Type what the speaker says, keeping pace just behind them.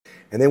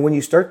And then when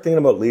you start thinking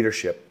about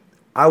leadership,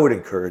 I would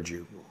encourage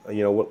you,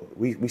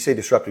 we say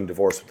disrupting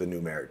divorce with the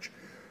new marriage.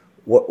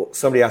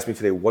 Somebody asked me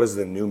today, what does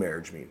the new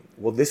marriage mean?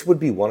 Well, this would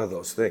be one of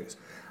those things.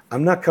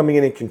 I'm not coming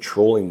in and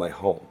controlling my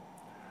home.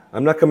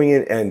 I'm not coming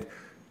in and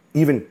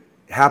even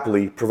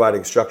happily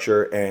providing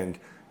structure and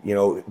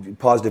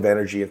positive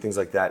energy and things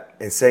like that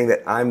and saying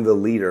that I'm the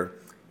leader.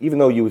 Even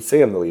though you would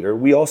say I'm the leader,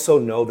 we also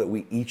know that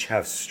we each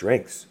have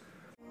strengths.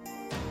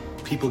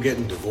 People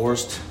getting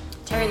divorced,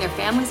 tearing their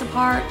families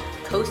apart,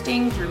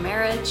 coasting through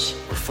marriage,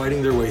 or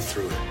fighting their way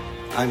through it.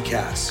 I'm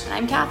Cass. And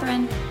I'm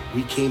Catherine.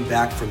 We came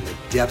back from the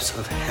depths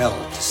of hell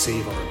to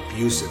save our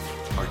abusive,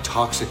 our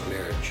toxic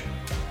marriage.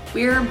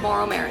 We're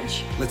Moral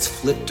Marriage. Let's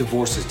flip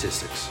divorce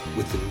statistics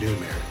with the new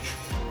marriage.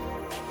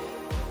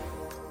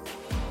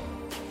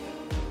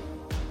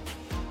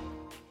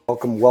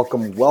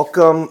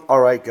 Welcome. All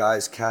right,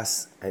 guys,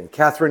 Cass and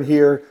Catherine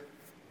here,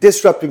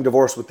 disrupting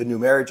divorce with the new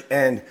marriage.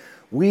 And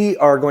we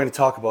are going to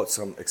talk about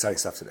some exciting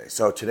stuff today.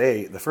 So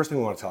today, the first thing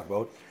we want to talk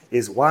about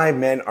is why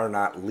men are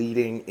not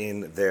leading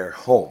in their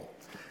home.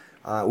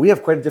 We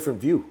have quite a different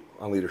view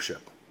on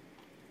leadership.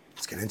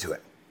 Let's get into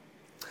it.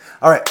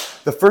 All right,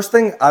 the first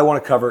thing I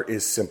want to cover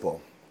is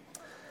simple.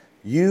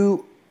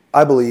 You,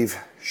 I believe,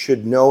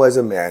 should know as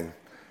a man,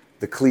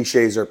 the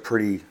cliches are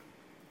pretty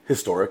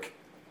historic,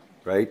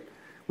 right?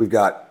 We've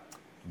got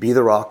be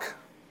the rock,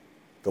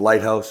 the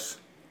lighthouse,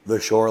 the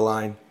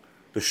shoreline,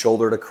 the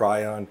shoulder to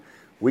cry on.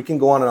 We can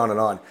go on and on and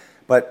on.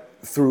 But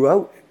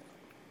throughout,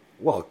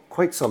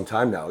 quite some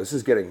time now,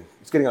 it's getting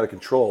out of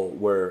control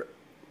where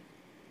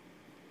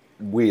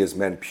we as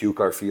men puke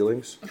our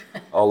feelings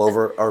all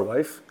over our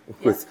life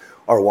with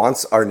our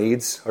wants, our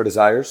needs, our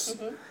desires.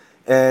 Mm-hmm.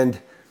 And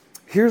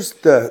here's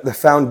the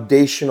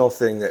foundational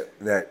thing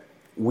that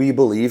we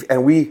believe,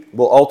 and we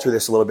will alter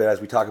this a little bit as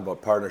we talk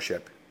about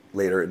partnership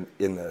later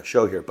in the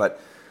show here,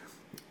 but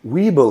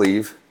we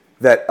believe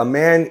that a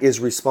man is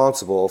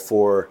responsible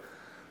for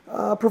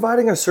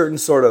providing a certain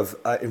sort of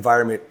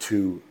environment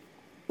to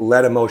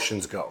let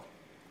emotions go,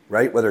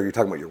 right? Whether you're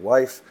talking about your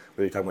wife,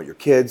 whether you're talking about your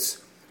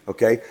kids,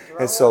 okay?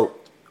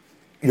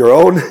 Your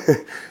own.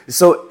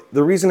 So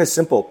the reason is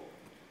simple.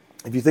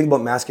 If you think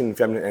about masculine and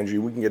feminine energy,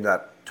 we can get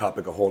that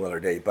topic a whole other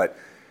day, but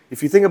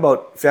if you think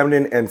about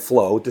feminine and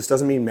flow, this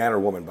doesn't mean man or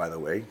woman, by the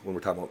way, when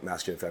we're talking about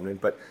masculine and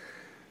feminine,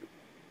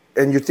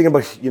 and you're thinking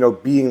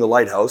about, being the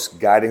lighthouse,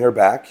 guiding her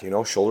back,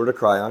 shoulder to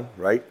cry on,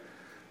 right?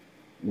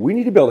 We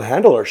need to be able to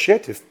handle our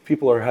shit if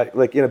people are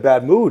in a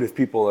bad mood, if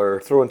people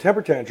are throwing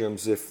temper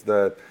tantrums, if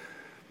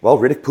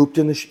Riddick pooped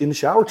in the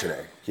shower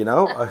today,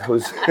 I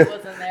wasn't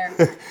there.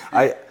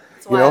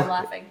 That's why I'm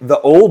laughing.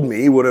 The old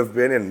me would have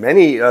been, and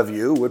many of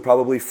you would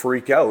probably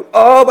freak out.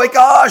 Oh my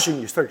gosh!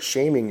 And you start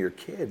shaming your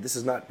kid. This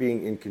is not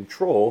being in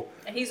control.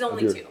 And he's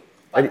only 2,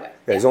 by the way.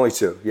 Yeah, he's only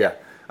 2, yeah.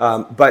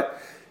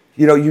 But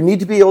you need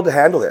to be able to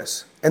handle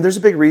this. And there's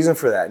a big reason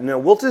for that.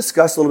 We'll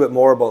discuss a little bit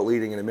more about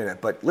leading in a minute,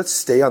 but let's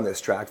stay on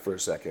this track for a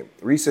second.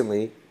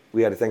 Recently,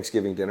 we had a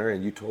Thanksgiving dinner,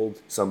 and you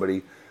told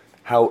somebody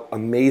how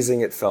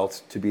amazing it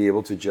felt to be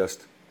able to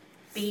just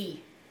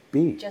be.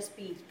 Just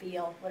be,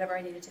 feel, whatever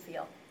I needed to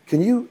feel.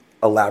 Can you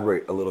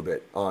elaborate a little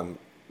bit on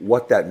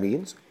what that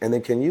means? And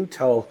then can you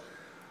tell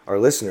our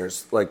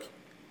listeners,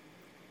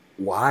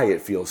 why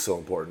it feels so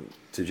important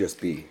to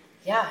just be?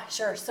 Yeah,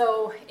 sure.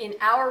 So in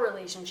our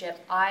relationship,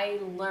 I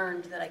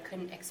learned that I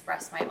couldn't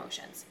express my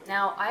emotions.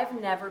 Now,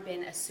 I've never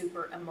been a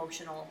super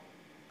emotional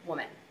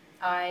woman.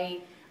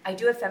 I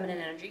do have feminine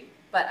energy,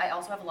 but I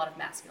also have a lot of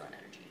masculine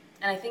energy.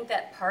 And I think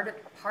that part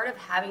of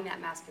having that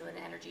masculine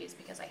energy is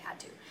because I had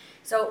to.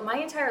 So my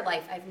entire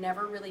life, I've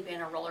never really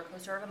been a roller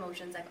coaster of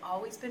emotions. I've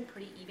always been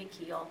pretty even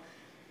keeled.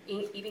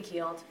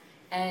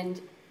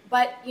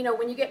 But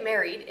when you get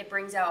married, it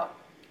brings out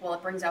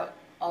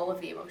all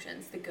of the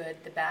emotions, the good,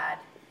 the bad,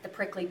 the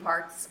prickly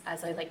parts,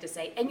 as I like to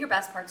say, and your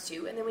best parts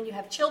too. And then when you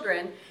have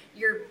children,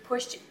 you're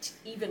pushed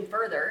even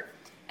further.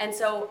 And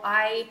so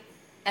I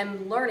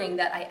am learning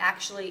that I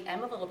actually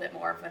am a little bit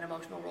more of an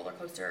emotional roller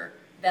coaster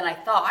than I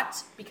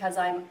thought, because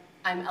I'm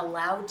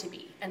allowed to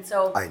be. And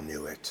so I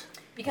knew it.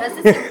 Because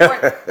it's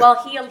important. Well,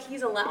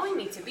 he's allowing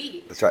me to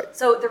be. That's right.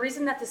 So the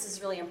reason that this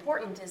is really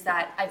important is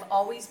that I've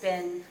always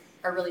been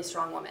a really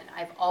strong woman.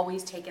 I've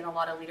always taken a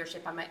lot of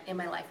leadership in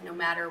my life, no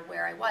matter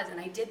where I was. And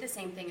I did the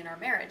same thing in our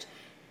marriage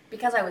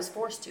because I was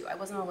forced to. I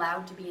wasn't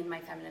allowed to be in my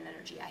feminine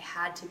energy. I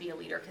had to be a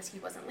leader because he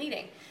wasn't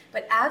leading.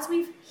 But as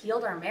we've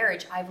healed our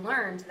marriage, I've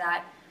learned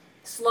that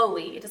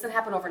slowly, it doesn't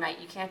happen overnight.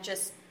 You can't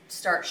just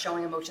start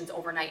showing emotions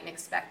overnight and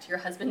expect your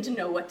husband to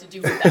know what to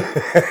do with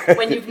them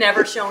when you've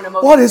never shown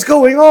emotions. What is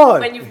going on?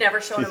 When you've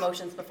never shown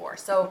emotions before.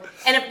 So,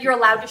 and if you're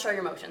allowed to show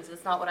your emotions,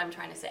 that's not what I'm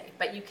trying to say.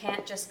 But you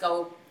can't just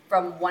go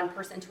from one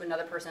person to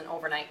another person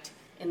overnight.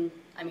 You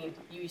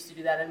used to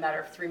do that in a matter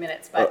of 3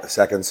 minutes. But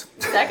seconds.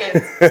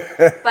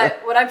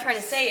 But what I'm trying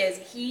to say is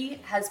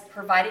he has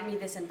provided me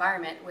this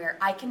environment where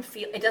I can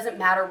feel, it doesn't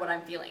matter what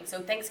I'm feeling.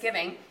 So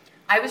Thanksgiving,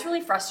 I was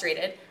really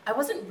frustrated. I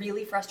wasn't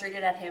really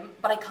frustrated at him,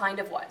 but I kind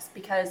of was,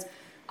 because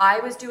I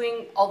was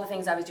doing all the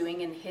things I was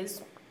doing, and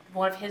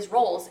one of his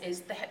roles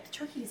is the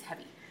turkey is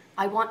heavy.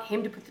 I want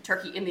him to put the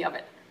turkey in the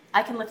oven.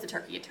 I can lift the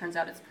turkey. It turns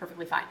out it's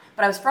perfectly fine.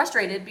 But I was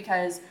frustrated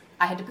because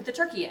I had to put the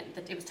turkey in.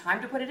 That it was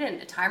time to put it in.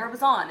 The timer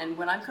was on. And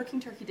when I'm cooking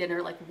turkey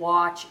dinner, like,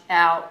 watch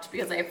out,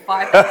 because I have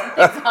 5,000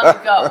 things on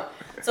the go.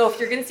 So if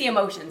you're going to see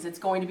emotions, it's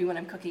going to be when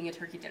I'm cooking a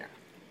turkey dinner.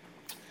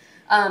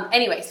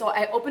 Anyway, so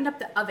I opened up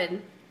the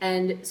oven,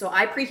 and so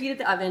I preheated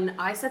the oven.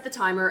 I set the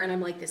timer, and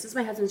I'm like, this is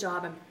my husband's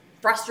job. I'm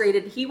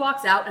frustrated. He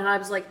walks out, and I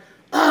was like,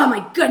 oh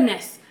my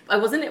goodness. It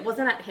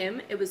wasn't at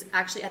him. It was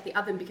actually at the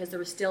oven, because there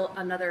was still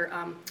another,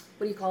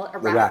 what do you call it? A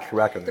rack.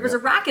 Rack in there. There was a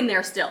rack in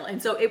there still.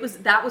 And so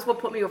that was what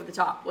put me over the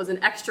top, was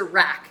an extra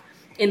rack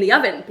in the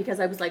oven, because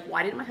I was like,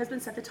 why didn't my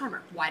husband set the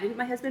timer? Why didn't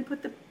my husband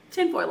put the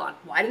tinfoil on?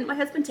 Why didn't my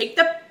husband take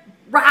the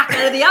rack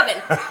out of the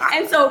oven?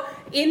 And so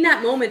in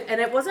that moment, and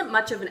it wasn't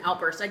much of an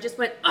outburst, I just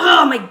went,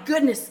 oh my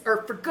goodness,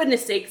 or for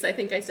goodness sakes, I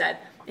think I said.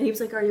 And he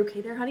was like, are you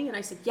okay there, honey? And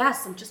I said,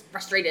 yes, I'm just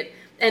frustrated.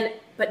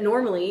 But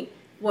normally,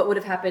 what would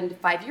have happened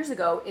 5 years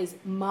ago is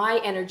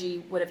my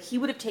energy he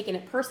would have taken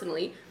it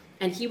personally,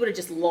 and he would have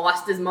just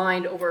lost his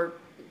mind over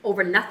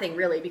nothing,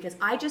 really, because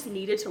I just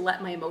needed to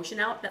let my emotion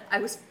out that I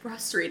was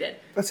frustrated.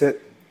 That's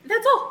it.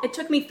 That's all. It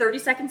took me 30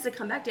 seconds to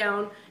come back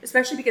down,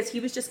 especially because he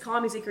was just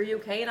calm. He's like, are you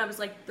okay? And I was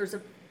like, there's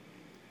a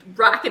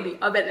rack in the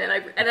oven.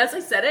 And as I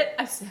said it,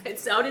 it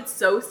sounded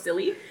so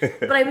silly,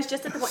 but I was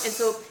just at the point. And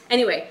so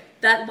anyway,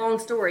 that long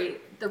story,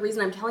 the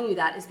reason I'm telling you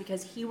that is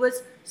because he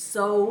was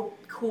so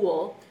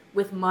cool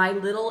with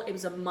it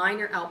was a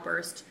minor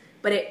outburst,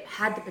 but it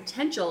had the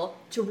potential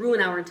to ruin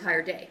our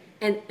entire day.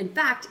 And in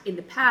fact, in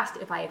the past,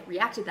 if I had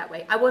reacted that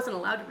way, I wasn't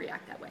allowed to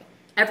react that way.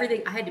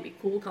 Everything, I had to be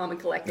cool, calm, and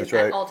collected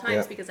at all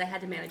times, because I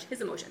had to manage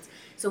his emotions.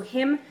 So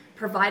him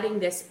providing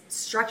this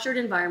structured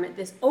environment,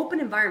 this open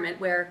environment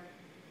where...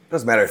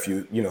 Doesn't matter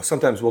if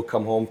sometimes we'll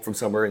come home from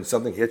somewhere and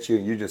something hits you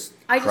and you just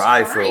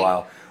cry for a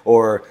while.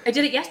 Or I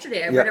did it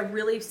yesterday. I read a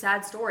really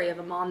sad story of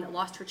a mom that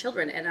lost her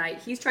children, and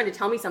he's trying to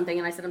tell me something,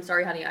 and I said, I'm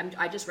sorry, honey,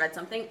 I just read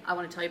something. I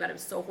want to tell you about it. It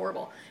was so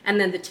horrible. And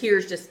then the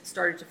tears just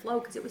started to flow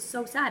because it was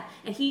so sad.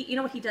 And you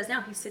know what he does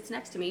now? He sits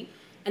next to me,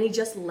 and he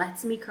just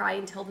lets me cry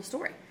and tell the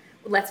story.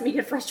 Lets me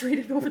get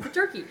frustrated over the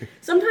turkey.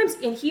 Sometimes,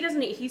 and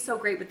he's so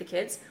great with the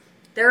kids.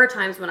 There are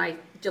times when I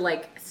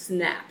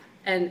snap.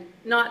 And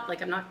not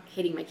like I'm not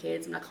hitting my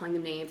kids, I'm not calling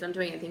them names, I'm not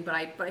doing anything, but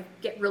I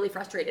get really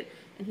frustrated.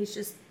 And he's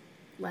just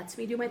lets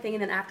me do my thing,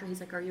 and then after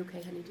he's like, are you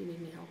okay, honey? Do you need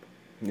any help?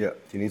 Yeah.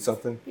 Do you need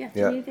something? Yeah. Do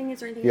you need anything?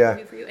 Is there anything I can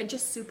do for you? And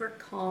just super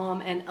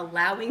calm and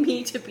allowing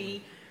me to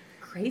be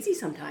crazy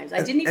sometimes.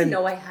 I didn't even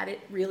know I had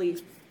it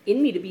really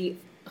in me to be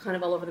kind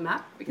of all over the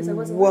map, because I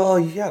wasn't. Well,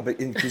 yeah, but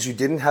because you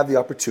didn't have the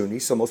opportunity.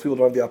 So most people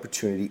don't have the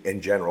opportunity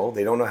in general.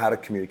 They don't know how to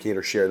communicate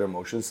or share their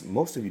emotions.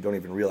 Most of you don't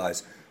even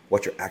realize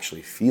what you're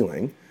actually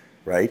feeling.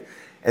 Right?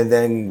 And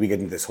then we get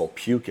into this whole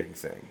puking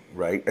thing,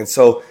 right? And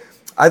so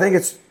I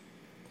think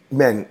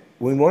men,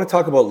 when we want to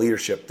talk about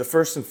leadership, the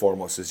first and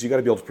foremost is you got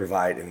to be able to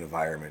provide an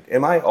environment.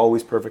 Am I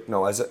always perfect?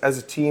 No. As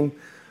a team,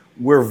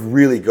 we're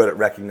really good at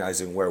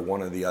recognizing where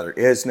one or the other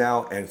is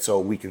now, and so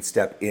we can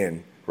step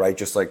in, right?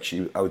 Just like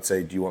I would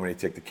say, do you want me to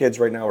take the kids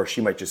right now? Or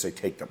she might just say,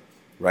 take them,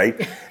 right?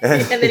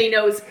 And then he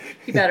knows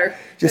he better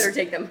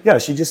take them. Yeah,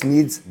 she just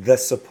needs the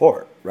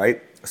support,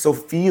 right? So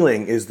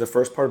feeling is the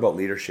first part about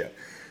leadership.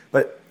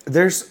 But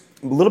there's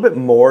a little bit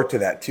more to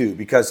that too,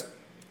 because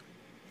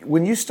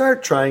when you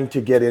start trying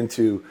to get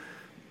into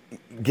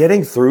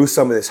getting through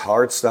some of this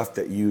hard stuff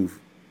that you've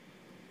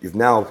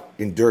now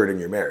endured in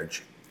your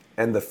marriage,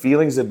 and the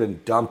feelings have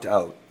been dumped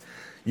out,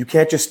 you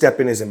can't just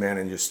step in as a man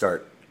and just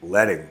start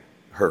letting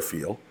her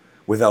feel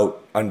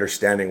without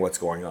understanding what's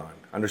going on,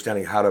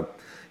 understanding how to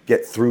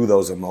get through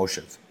those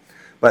emotions.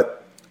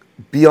 But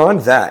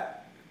beyond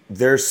that,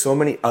 there's so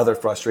many other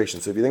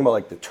frustrations. So if you think about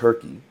like the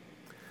turkey,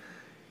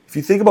 if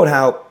you think about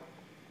how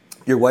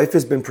your wife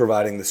has been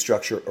providing the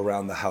structure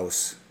around the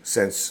house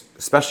since,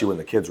 especially when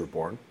the kids were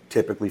born,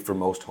 typically for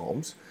most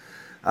homes.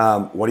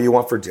 What do you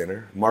want for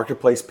dinner?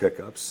 Marketplace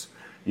pickups.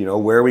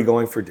 Where are we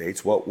going for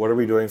dates? What are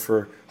we doing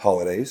for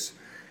holidays?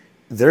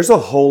 There's a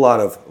whole lot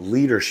of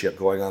leadership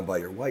going on by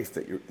your wife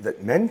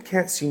that men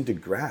can't seem to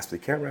grasp. They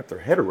can't wrap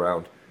their head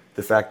around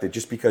the fact that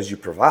just because you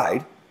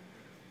provide,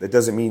 that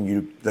doesn't mean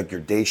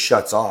your day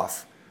shuts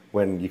off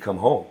when you come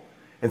home.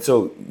 And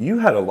so you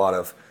had a lot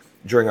of,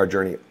 during our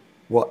journey,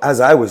 well,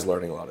 as I was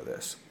learning a lot of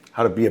this,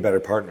 how to be a better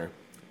partner,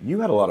 you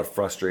had a lot of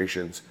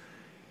frustrations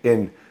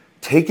in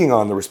taking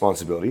on the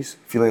responsibilities,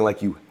 feeling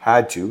like you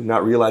had to,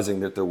 not realizing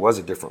that there was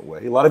a different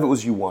way. A lot of it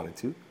was you wanted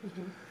to.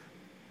 Mm-hmm.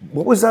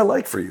 What was that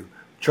like for you,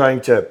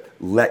 trying to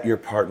let your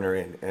partner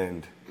in?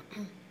 And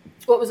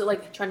what was it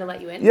like trying to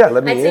let you in? Yeah,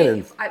 let me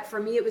in. For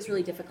me, it was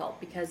really difficult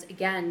because,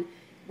 again,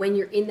 when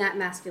you're in that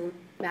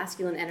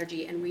masculine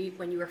energy, and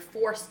when you are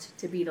forced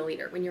to be the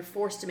leader, when you're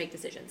forced to make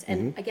decisions.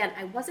 And again,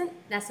 I wasn't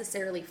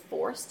necessarily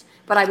forced,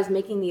 but I was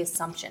making the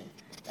assumption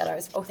that I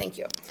was,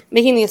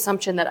 making the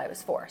assumption that I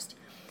was forced.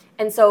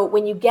 And so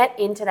when you get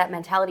into that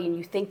mentality and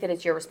you think that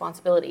it's your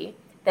responsibility,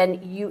 then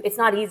it's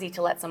not easy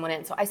to let someone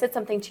in. So I said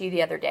something to you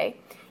the other day.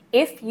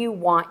 If you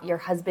want your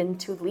husband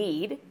to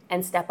lead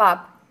and step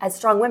up, as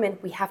strong women,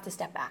 we have to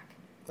step back.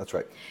 That's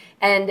right.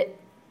 And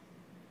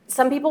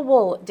some people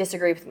will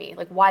disagree with me.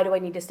 Like, why do I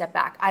need to step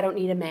back? I don't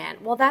need a man.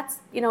 Well, that's,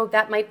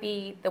 that might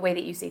be the way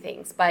that you see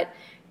things. But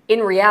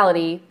in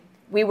reality,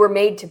 we were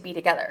made to be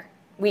together.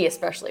 We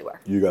especially were.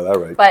 You got that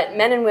right. But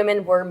men and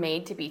women were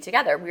made to be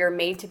together. We were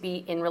made to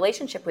be in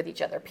relationship with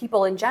each other.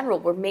 People in general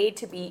were made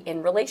to be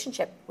in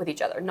relationship with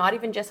each other, not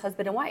even just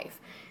husband and wife.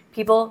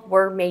 People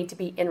were made to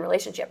be in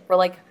relationship. We're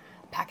like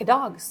a pack of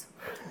dogs.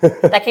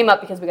 That came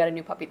up because we got a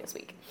new puppy this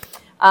week.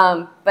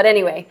 But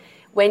anyway,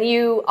 when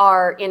you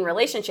are in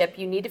relationship,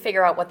 you need to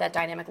figure out what that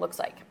dynamic looks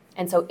like.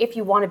 And so if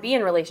you want to be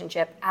in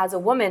relationship as a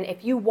woman,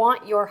 if you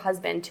want your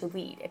husband to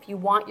lead, if you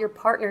want your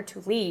partner to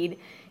lead,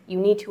 you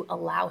need to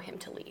allow him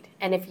to lead.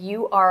 And if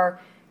you are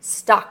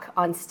stuck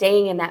on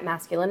staying in that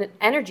masculine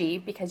energy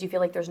because you feel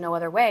like there's no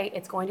other way,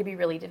 it's going to be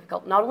really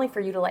difficult, not only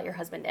for you to let your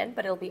husband in,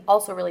 but it'll be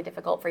also really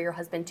difficult for your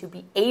husband to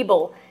be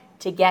able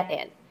to get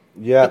in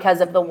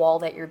because of the wall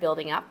that you're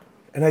building up.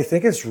 And I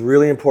think it's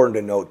really important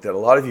to note that a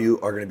lot of you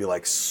are going to be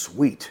like,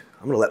 sweet,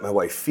 I'm going to let my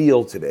wife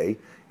feel today.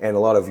 And a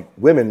lot of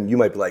women, you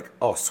might be like,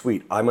 oh,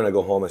 sweet, I'm going to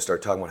go home and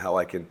start talking about how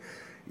I can.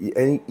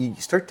 And you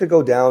start to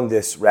go down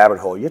this rabbit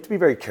hole. You have to be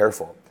very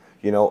careful.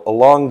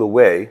 Along the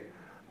way,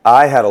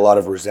 I had a lot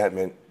of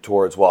resentment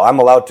towards, well, I'm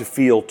allowed to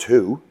feel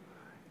too.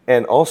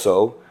 And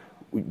also,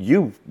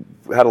 you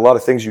had a lot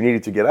of things you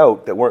needed to get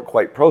out that weren't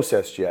quite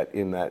processed yet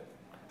in that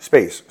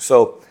space.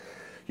 So,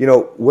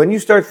 when you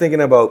start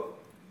thinking about,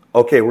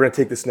 okay, we're going to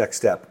take this next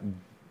step,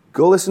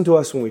 go listen to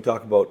us when we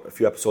talk about a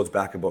few episodes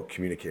back about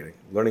communicating,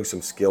 learning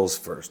some skills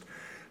first.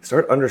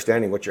 Start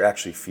understanding what you're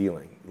actually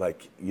feeling.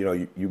 Like,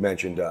 you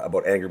mentioned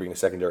about anger being a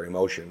secondary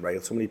emotion,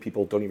 right? So many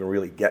people don't even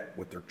really get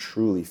what they're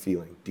truly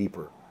feeling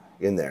deeper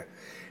in there.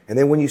 And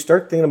then when you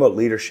start thinking about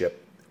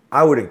leadership,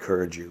 I would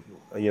encourage you,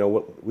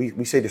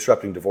 we say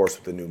disrupting divorce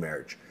with the new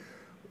marriage.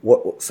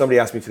 Somebody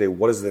asked me today,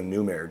 what does the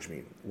new marriage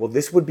mean? Well,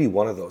 this would be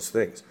one of those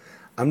things.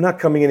 I'm not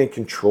coming in and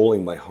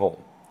controlling my home.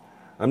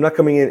 I'm not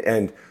coming in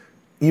and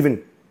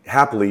even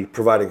happily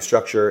providing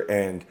structure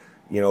and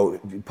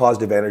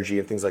positive energy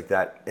and things like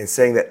that, and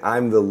saying that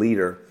I'm the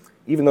leader.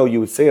 Even though you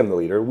would say I'm the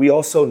leader, we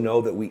also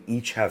know that we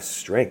each have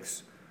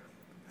strengths.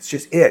 It's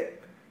just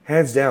it.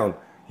 Hands down,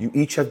 you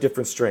each have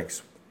different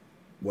strengths.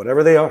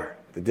 Whatever they are,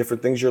 the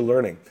different things you're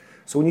learning.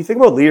 So when you think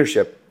about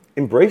leadership,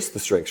 embrace the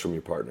strengths from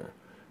your partner,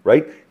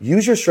 right?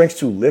 Use your strengths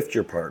to lift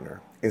your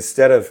partner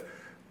instead of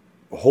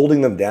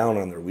holding them down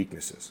on their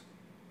weaknesses.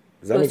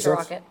 Does that make sense?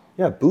 Booster rocket.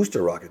 Yeah,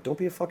 booster rocket. Don't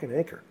be a fucking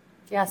anchor.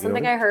 Yeah,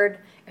 something I heard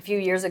a few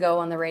years ago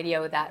on the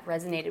radio that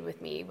resonated with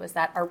me was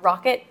that a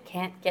rocket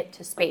can't get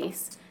to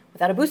space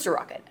without a booster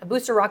rocket. A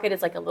booster rocket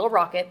is like a little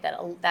rocket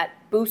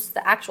that boosts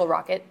the actual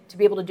rocket to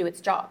be able to do its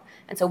job.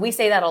 And so we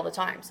say that all the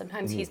time.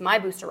 Sometimes he's my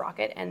booster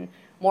rocket, and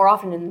more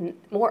often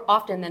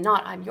than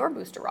not, I'm your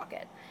booster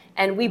rocket.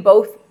 And we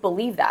both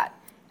believe that.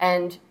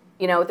 And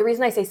the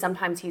reason I say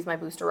sometimes he's my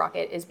booster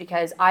rocket is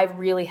because I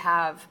really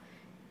have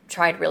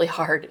tried really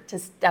hard to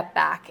step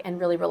back and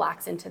really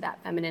relax into that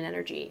feminine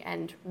energy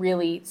and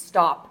really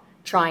stop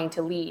trying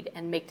to lead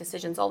and make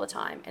decisions all the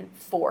time and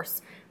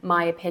force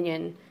my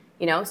opinion,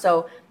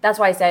 So that's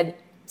why I said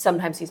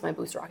sometimes he's my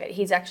booster rocket.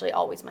 He's actually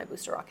always my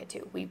booster rocket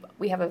too.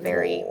 We have a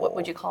very, what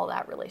would you call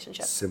that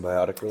relationship?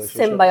 Symbiotic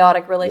relationship?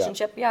 Symbiotic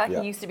relationship,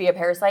 yeah. He used to be a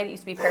parasite. It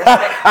used to be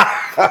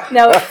parasitic.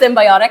 No, it's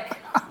symbiotic.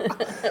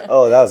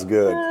 Oh, that was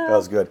good. That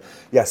was good.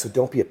 Yeah, so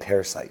don't be a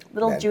parasite.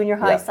 Little junior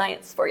high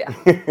science for you.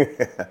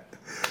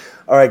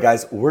 All right,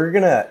 guys, we're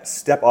going to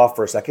step off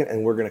for a second,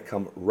 and we're going to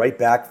come right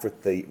back for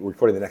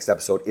recording the next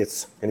episode.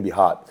 It's going to be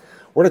hot.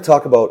 We're going to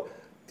talk about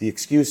the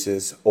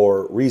excuses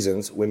or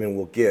reasons women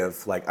will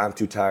give, like, I'm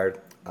too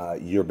tired,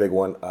 you're a big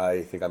one,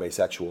 I think I'm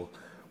asexual,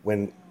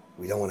 when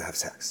we don't want to have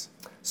sex.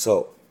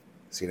 So,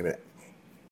 see you in a minute.